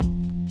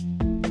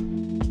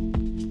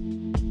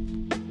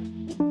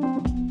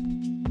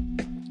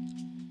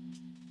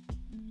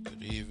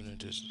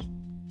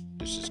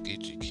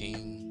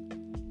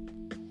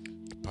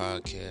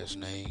podcast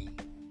name,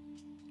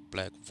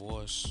 Black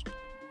Voice.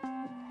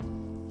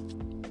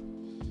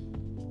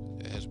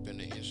 It has been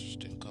an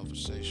interesting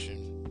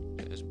conversation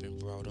that has been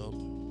brought up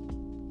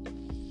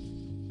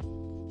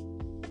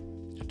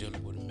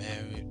dealing with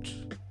marriage.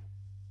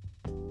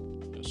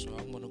 And so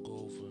I want to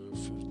go over a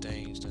few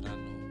things that I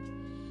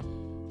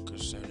know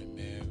concerning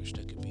marriage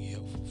that could be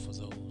helpful for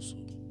those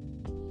who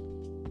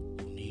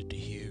need to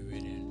hear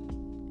it,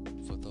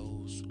 and for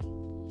those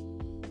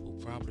who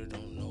probably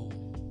don't know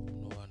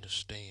nor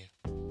understand.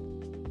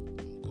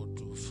 Go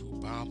through a few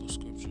Bible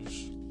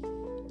scriptures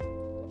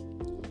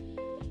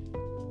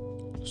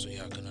so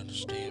y'all can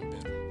understand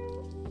better.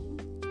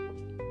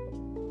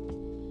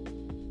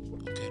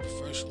 Okay, the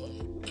first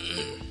one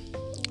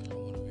I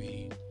want to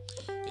read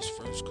is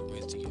 1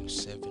 Corinthians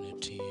 7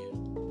 and 10.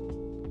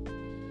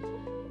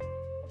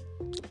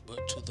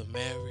 But to the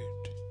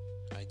married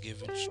I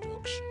give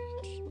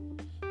instructions,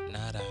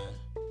 not I,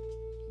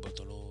 but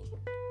the Lord,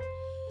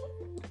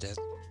 that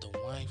the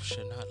wife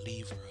should not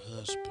leave her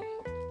husband.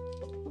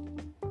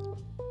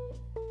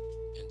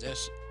 And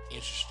that's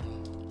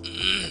interesting.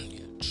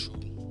 Yeah, true.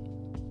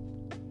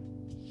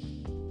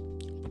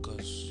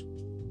 Because,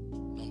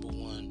 number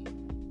one,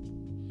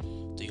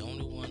 the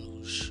only one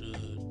who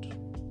should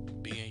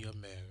be in your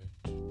marriage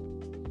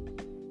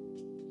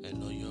and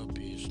know your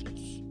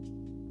business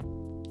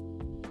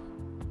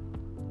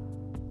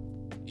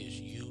is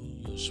you,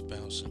 your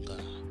spouse, and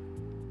God.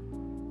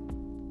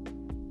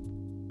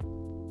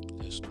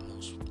 That's the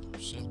most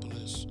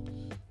simplest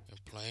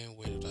and plain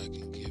way that I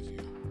can give you.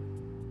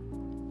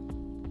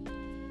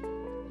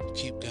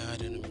 Keep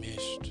God in the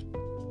midst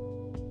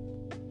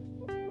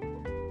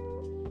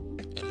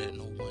and let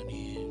no one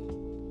in,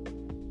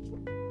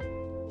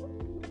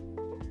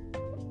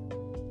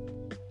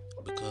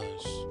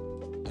 because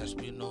as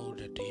we know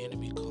that the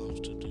enemy comes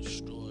to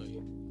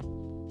destroy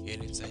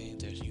anything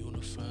that's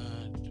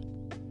unified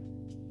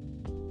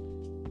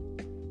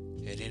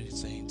and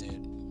anything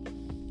that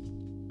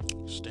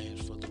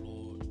stands for the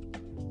Lord.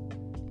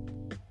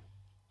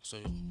 So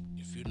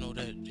if you know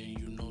that, then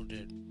you know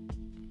that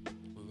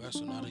we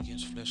wrestle not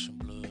against flesh and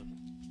blood.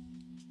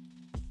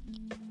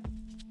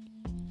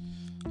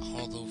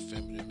 Although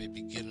family may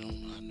be getting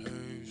on our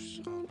nerves,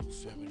 although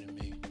family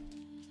may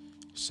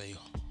say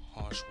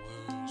harsh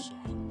words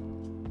or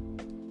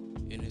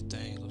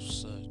anything of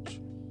such,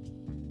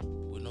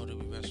 we know that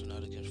we wrestle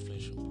not against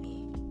flesh and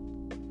blood.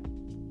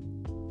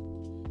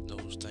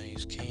 Those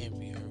things can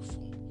be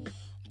hurtful,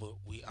 but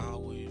we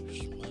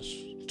always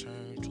must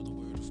turn to the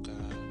Word of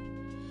God,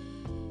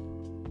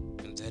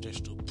 and that is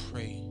to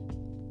pray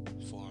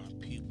for our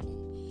people.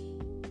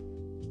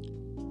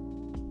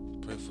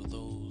 Pray for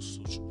those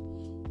who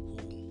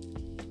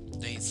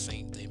they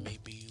think they may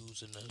be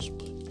using us,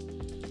 but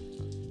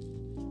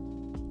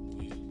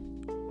we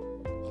a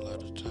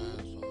lot of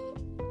times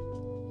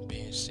are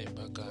being sent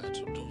by God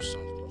to do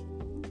something.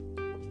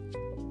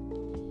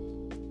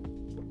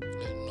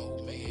 Let no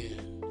man,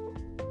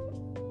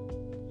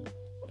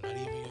 not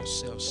even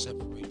yourself,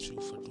 separate you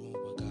from doing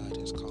what God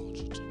has called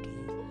you to do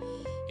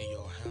in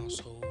your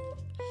household,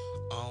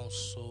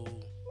 also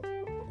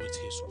with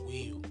His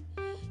will,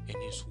 and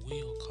His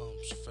will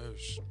comes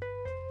first.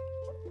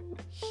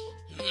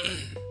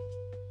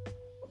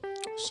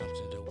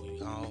 Something that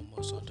we all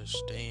must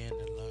understand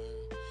and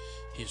learn.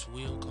 His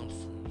will comes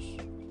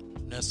first.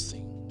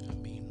 Nothing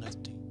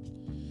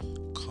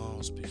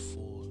comes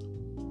before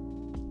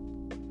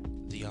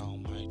the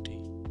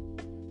Almighty.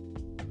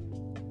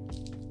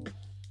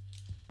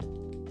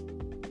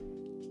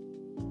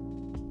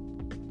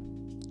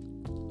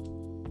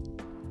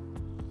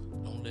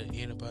 Don't let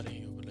anybody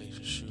in your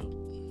relationship.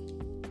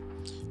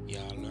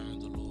 Y'all learn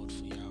the Lord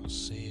for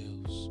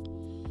yourselves,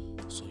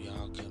 so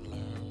y'all can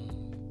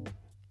learn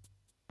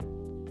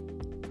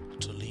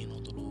to lean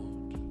on the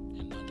Lord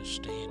and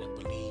understand and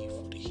believe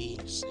what He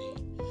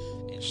said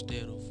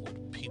instead of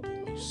what people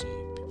may say.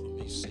 People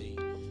may say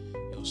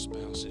your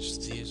spouse is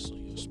this or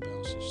your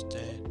spouse is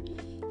that,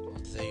 or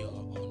they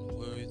are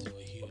unworthy, or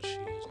he or she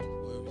is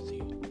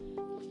unworthy.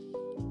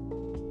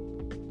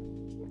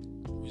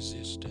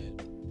 Resist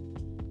that.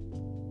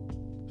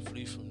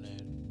 Flee from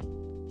that.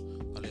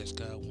 Unless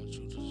God wants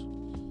you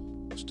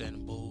to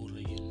stand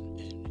boldly and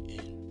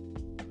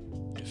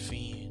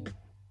defend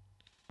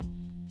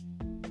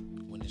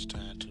when it's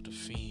time to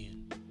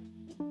defend.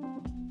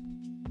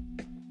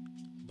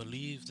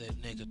 Believe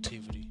that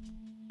negativity.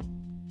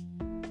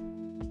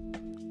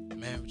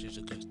 Marriage is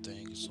a good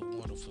thing. It's a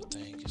wonderful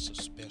thing. It's a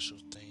special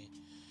thing.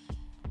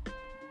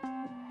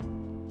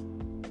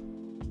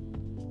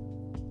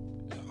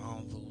 And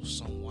although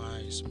some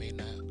wives may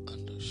not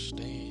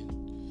understand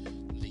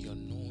the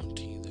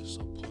anointing that's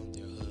upon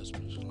their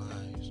husbands'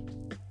 lives,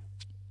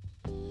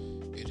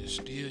 it is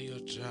still your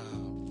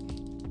job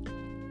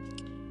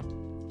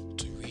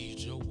to read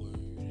your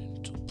word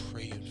and to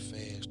pray and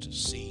fast to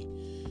see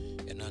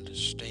and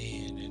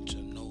understand and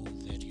to know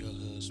that your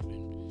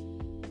husband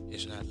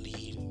is not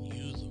leading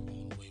you the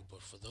wrong way.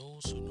 But for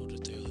those who know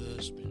that their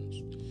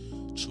husbands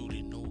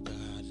truly know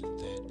God,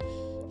 that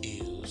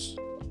is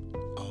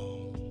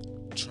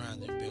trying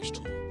their best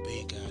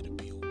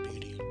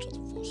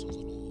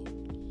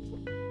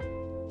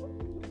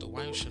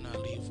wife should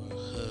not leave her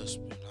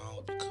husband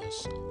all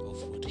because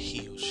of what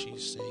he or she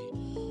say,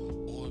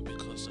 or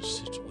because the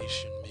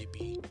situation may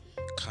be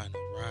kind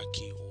of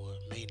rocky, or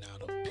it may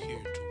not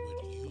appear to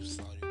what you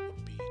thought it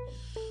would be.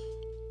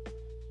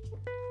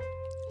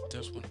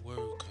 That's when the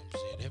word comes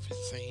in.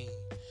 Everything,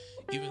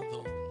 even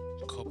though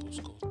couples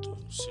go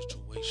through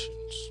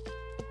situations,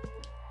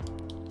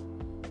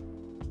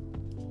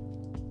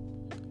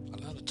 a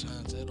lot of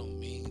times that don't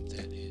mean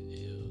that it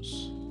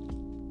is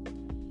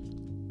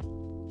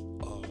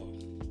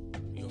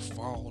you're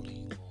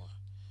falling, or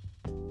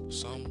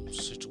some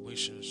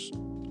situations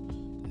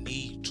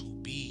need to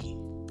be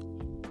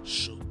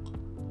shook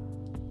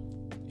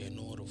in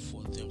order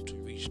for them to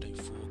reach their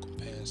full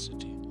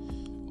capacity,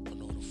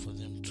 in order for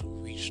them to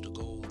reach the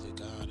goal that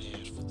God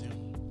has for them,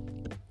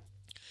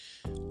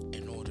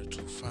 in order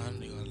to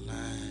finally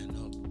align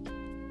up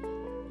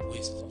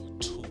with or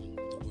to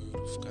the Word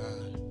of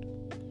God.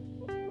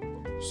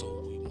 So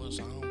we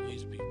must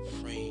always be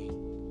praying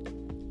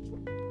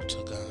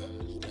to God.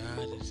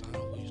 God is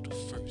always the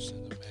first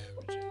in the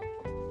marriage.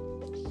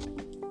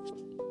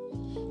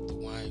 The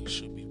wife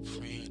should be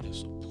praying and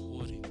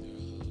supporting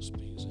their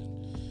husbands,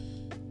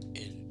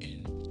 and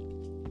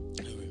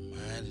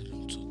reminding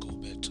them to go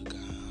back to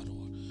God,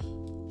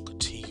 or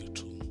continue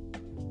to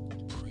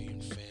pray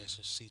and fast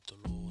and seek the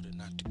Lord, and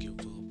not to give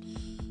up,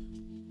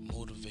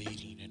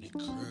 motivating and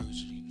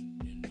encouraging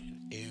in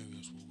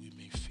areas where we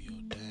may feel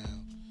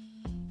down.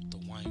 The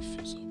wife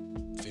is a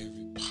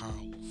very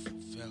powerful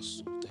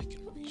vessel that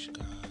can reach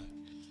God.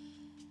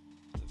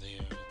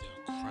 Their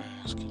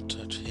cries can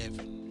touch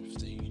heaven if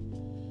they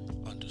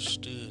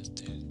understood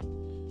that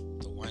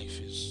the wife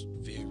is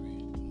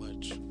very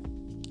much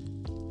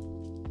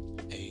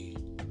a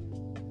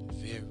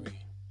very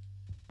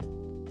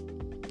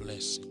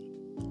blessing,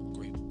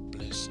 great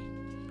blessing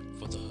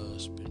for the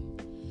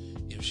husband.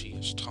 If she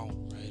is taught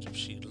right, if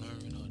she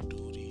learned her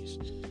duties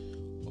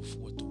of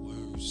what the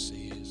word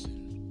says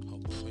and her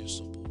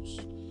principles,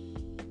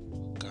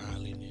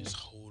 godliness,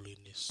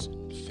 holiness,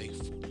 and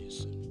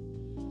faithfulness,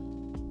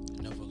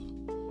 and never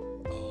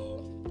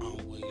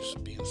always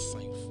being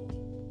thankful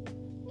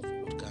for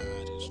what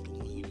God is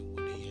doing and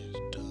what He has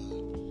done,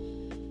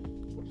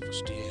 for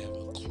still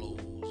having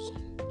clothes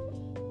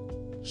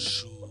and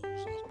shoes, a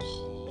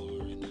car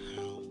and a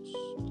house,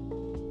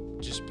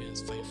 just being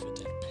thankful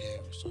that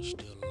parents are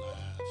still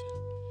alive,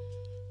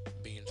 and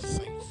being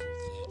thankful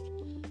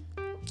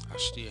that I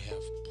still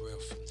have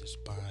breath in this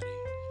body.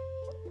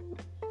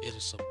 It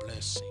is a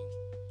blessing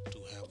to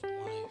have a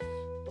wife.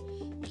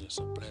 It is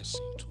a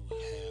blessing to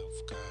have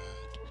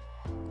God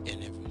in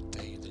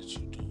everything that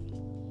you do.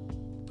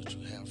 But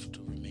you have to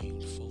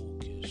remain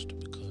focused,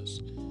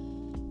 because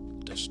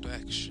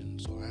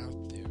distractions are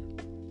out there.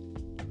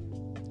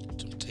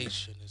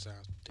 Temptation is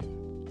out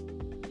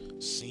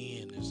there.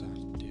 Sin is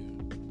out there.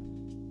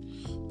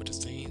 But the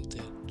thing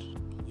that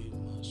we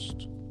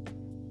must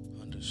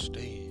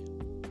understand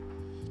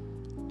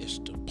is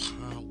the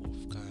power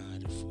of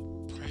God. If we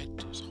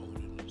practice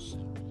holiness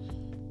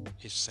and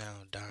His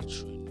sound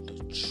doctrine, the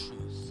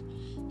truth,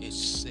 it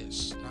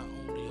sets not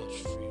only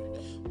us free,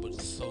 but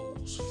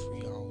those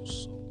free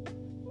also,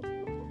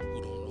 who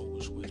don't know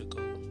which way to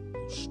go,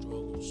 who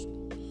struggles,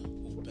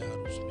 who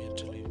battles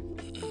mentally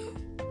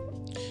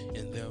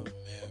in their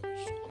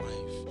marriage. The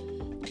wife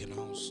can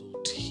also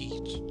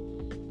teach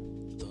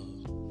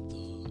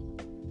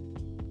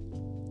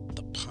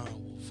the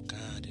power of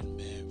God in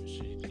marriage.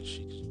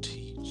 She can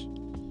teach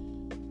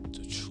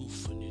the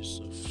truthfulness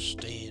of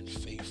staying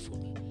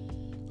faithful.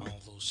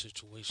 Although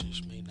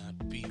situations may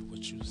not be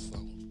what you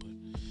thought, but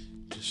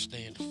just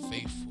staying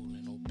faithful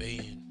and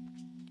obeying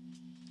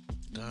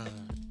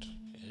God,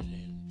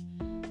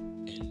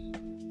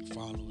 and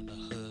following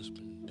the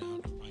husband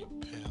down the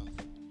right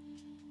path.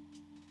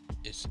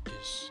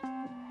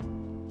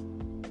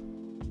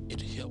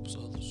 It helps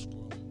others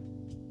grow.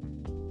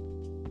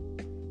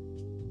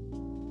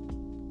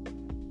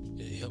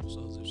 It helps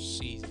others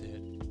see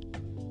that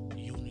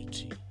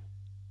unity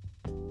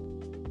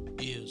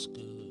is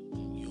good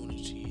and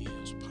unity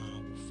is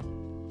powerful.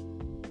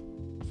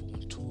 For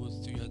when 2 or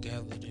 3 are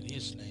gathered in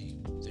His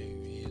name, there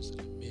He is in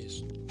the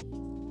midst.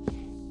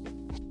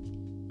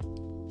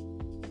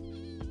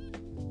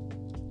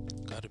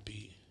 Gotta be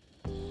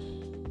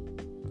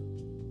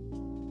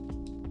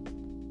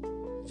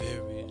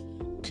very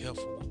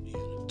careful with being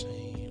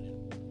entertained.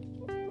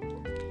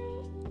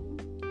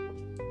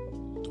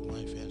 The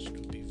wife has to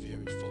be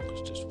very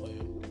focused as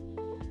well.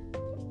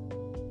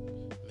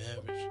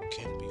 Marriage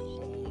can be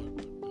hard,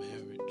 but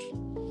marriage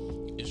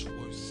is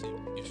worth it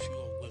if you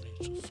are willing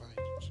to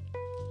fight.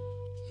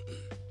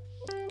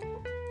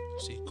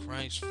 See,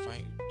 Christ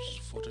fights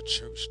for the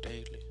church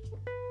daily.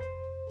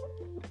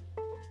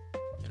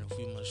 And if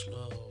we must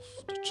love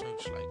the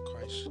church like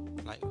Christ,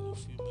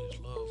 if we must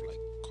love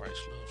like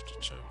Christ loves the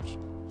church,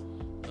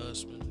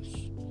 husbands,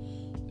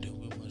 then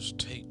we must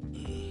take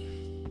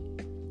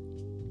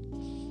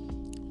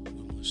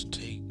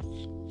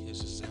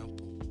His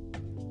example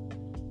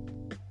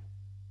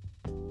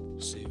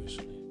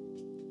seriously.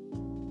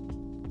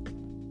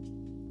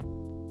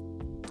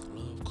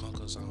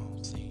 covers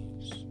all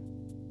things.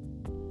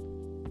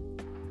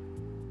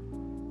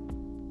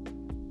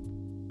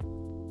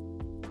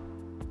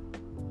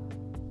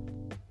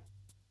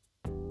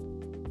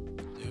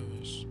 There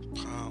is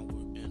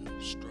power in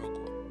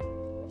struggle.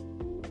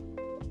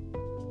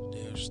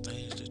 There's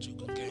things that you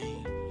can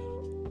gain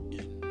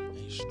in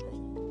a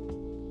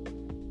struggle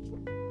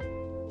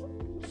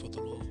for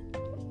the Lord.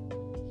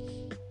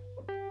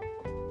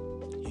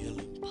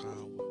 Healing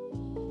power.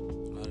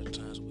 A lot of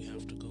times we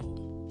have to go.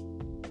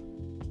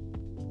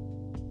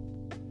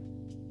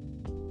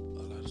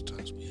 A lot of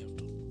times we have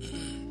to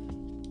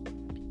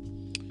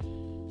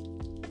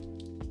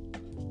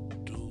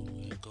do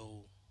and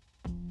go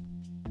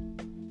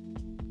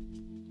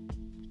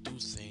through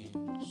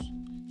things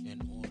in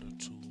order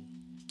to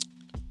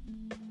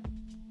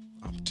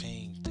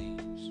obtain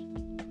things.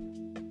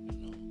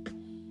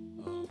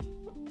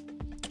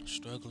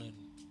 Struggling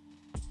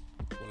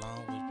will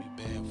always be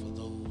bad for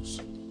those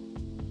who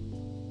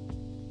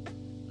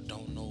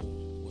don't know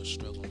what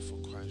struggling for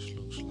Christ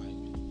looks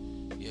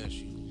like. Yes,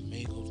 you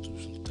may go through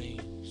some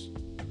things,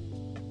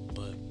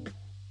 but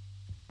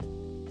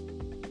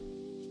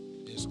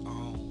it's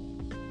all,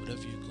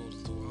 whatever you go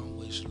through,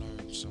 always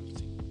learn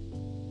something.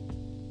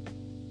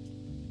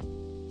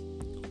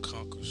 You'll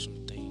conquer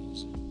some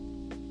things,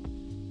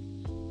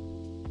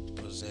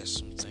 possess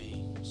some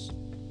things.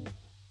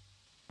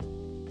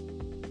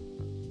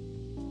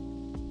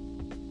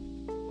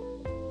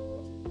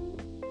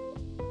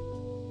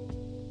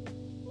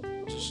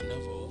 Just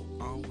never,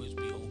 always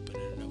be open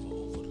and never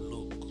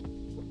overlook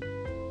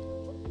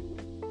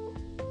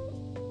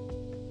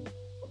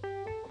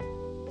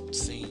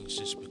things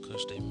just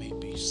because they may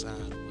be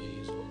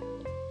sideways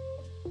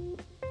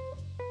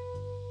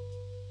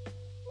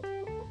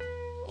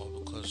or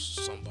because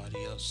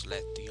somebody else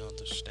lacked the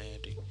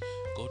understanding.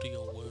 Go to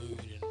your word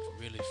and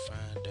really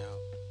find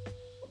out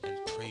and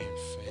pray and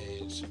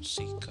fast and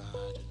seek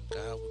God, and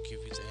God will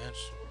give you the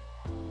answer.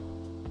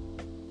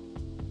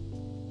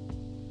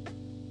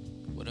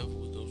 Whatever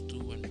we go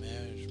through in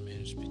marriage,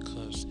 man, is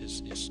because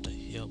it's to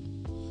help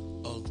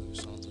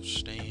others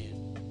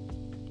understand,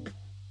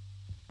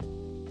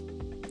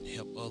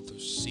 help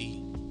others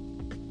see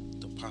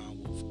the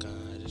power of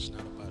God. It's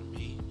not about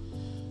me.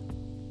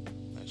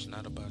 It's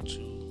not about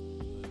you.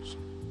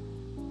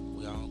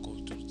 We all go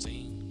through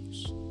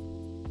things,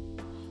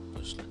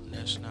 but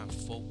let's not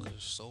focus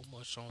so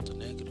much on the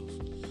negative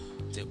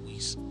that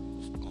we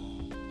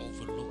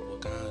overlook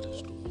what God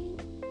is doing.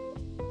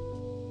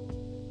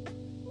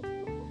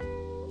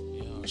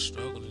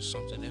 Struggle is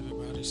something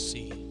everybody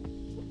see,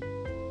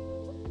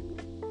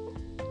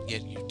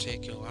 yet you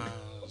take your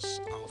eyes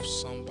off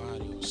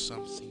somebody or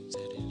something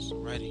that is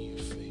right in your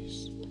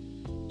face.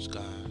 It's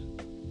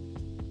God.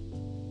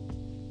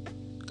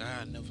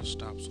 God never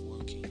stops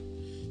working.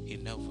 He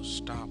never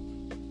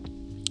stopped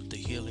the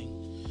healing.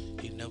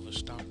 He never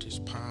stopped his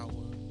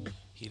power.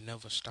 He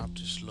never stopped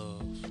his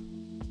love.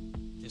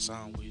 It's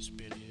always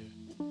been here.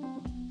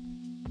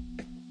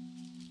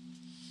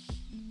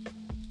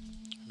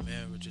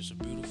 Marriage is a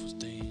beautiful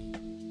thing.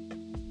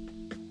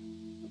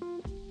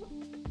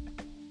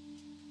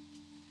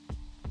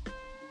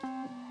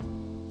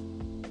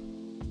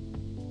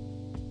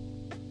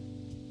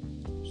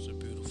 It's a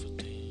beautiful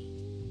thing.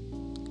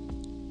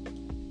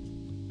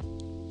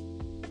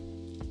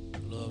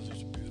 Love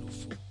is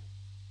beautiful.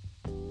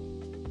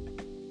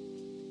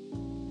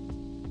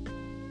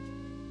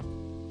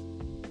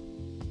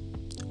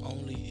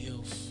 Only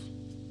if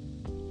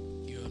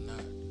you're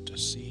not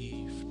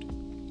deceived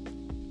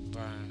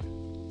by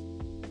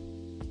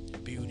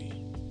beauty.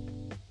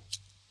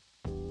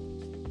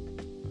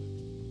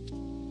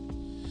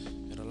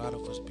 And a lot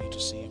of us be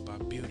deceived by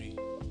beauty.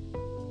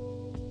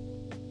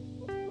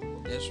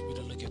 Let's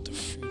really look at the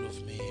fruit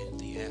of man,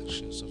 the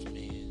actions of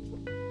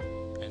man,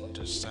 and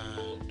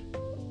decide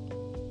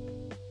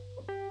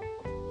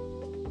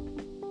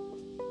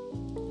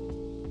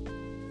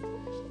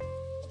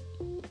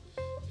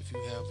if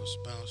you have a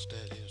spouse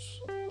that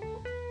is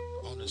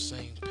on the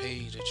same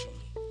page that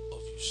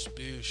of you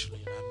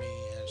spiritually, and I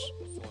mean as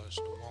far as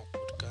the walk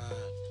with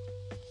God.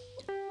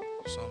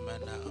 Some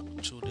might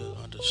not truly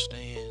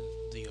understand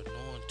the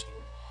anointing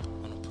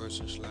on a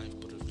person's life,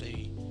 but if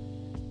they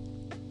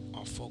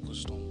are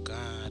focused on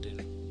God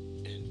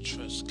and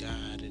trust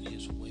God in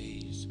his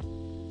ways,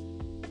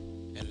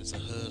 and as a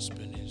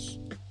husband is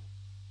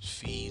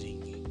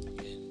feeding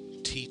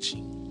and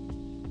teaching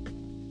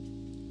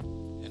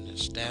and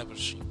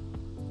establishing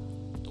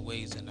the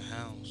ways in the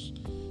house,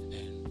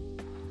 and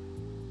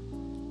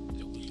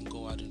that we can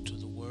go out into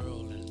the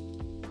world and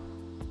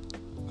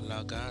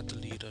allow God to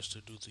lead us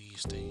to do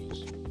these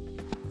things.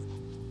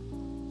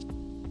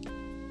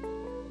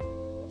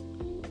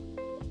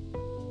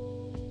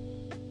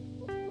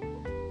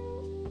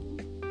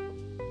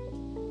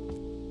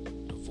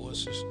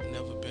 Divorce has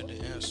never been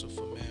the answer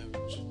for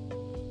marriage,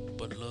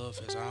 but love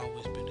has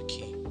always been the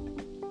key.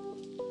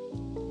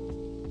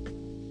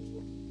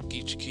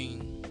 Geechee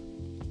King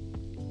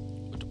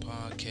with the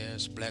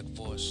podcast Black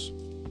Voice.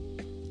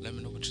 Let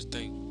me know what you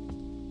think.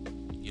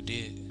 You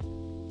did.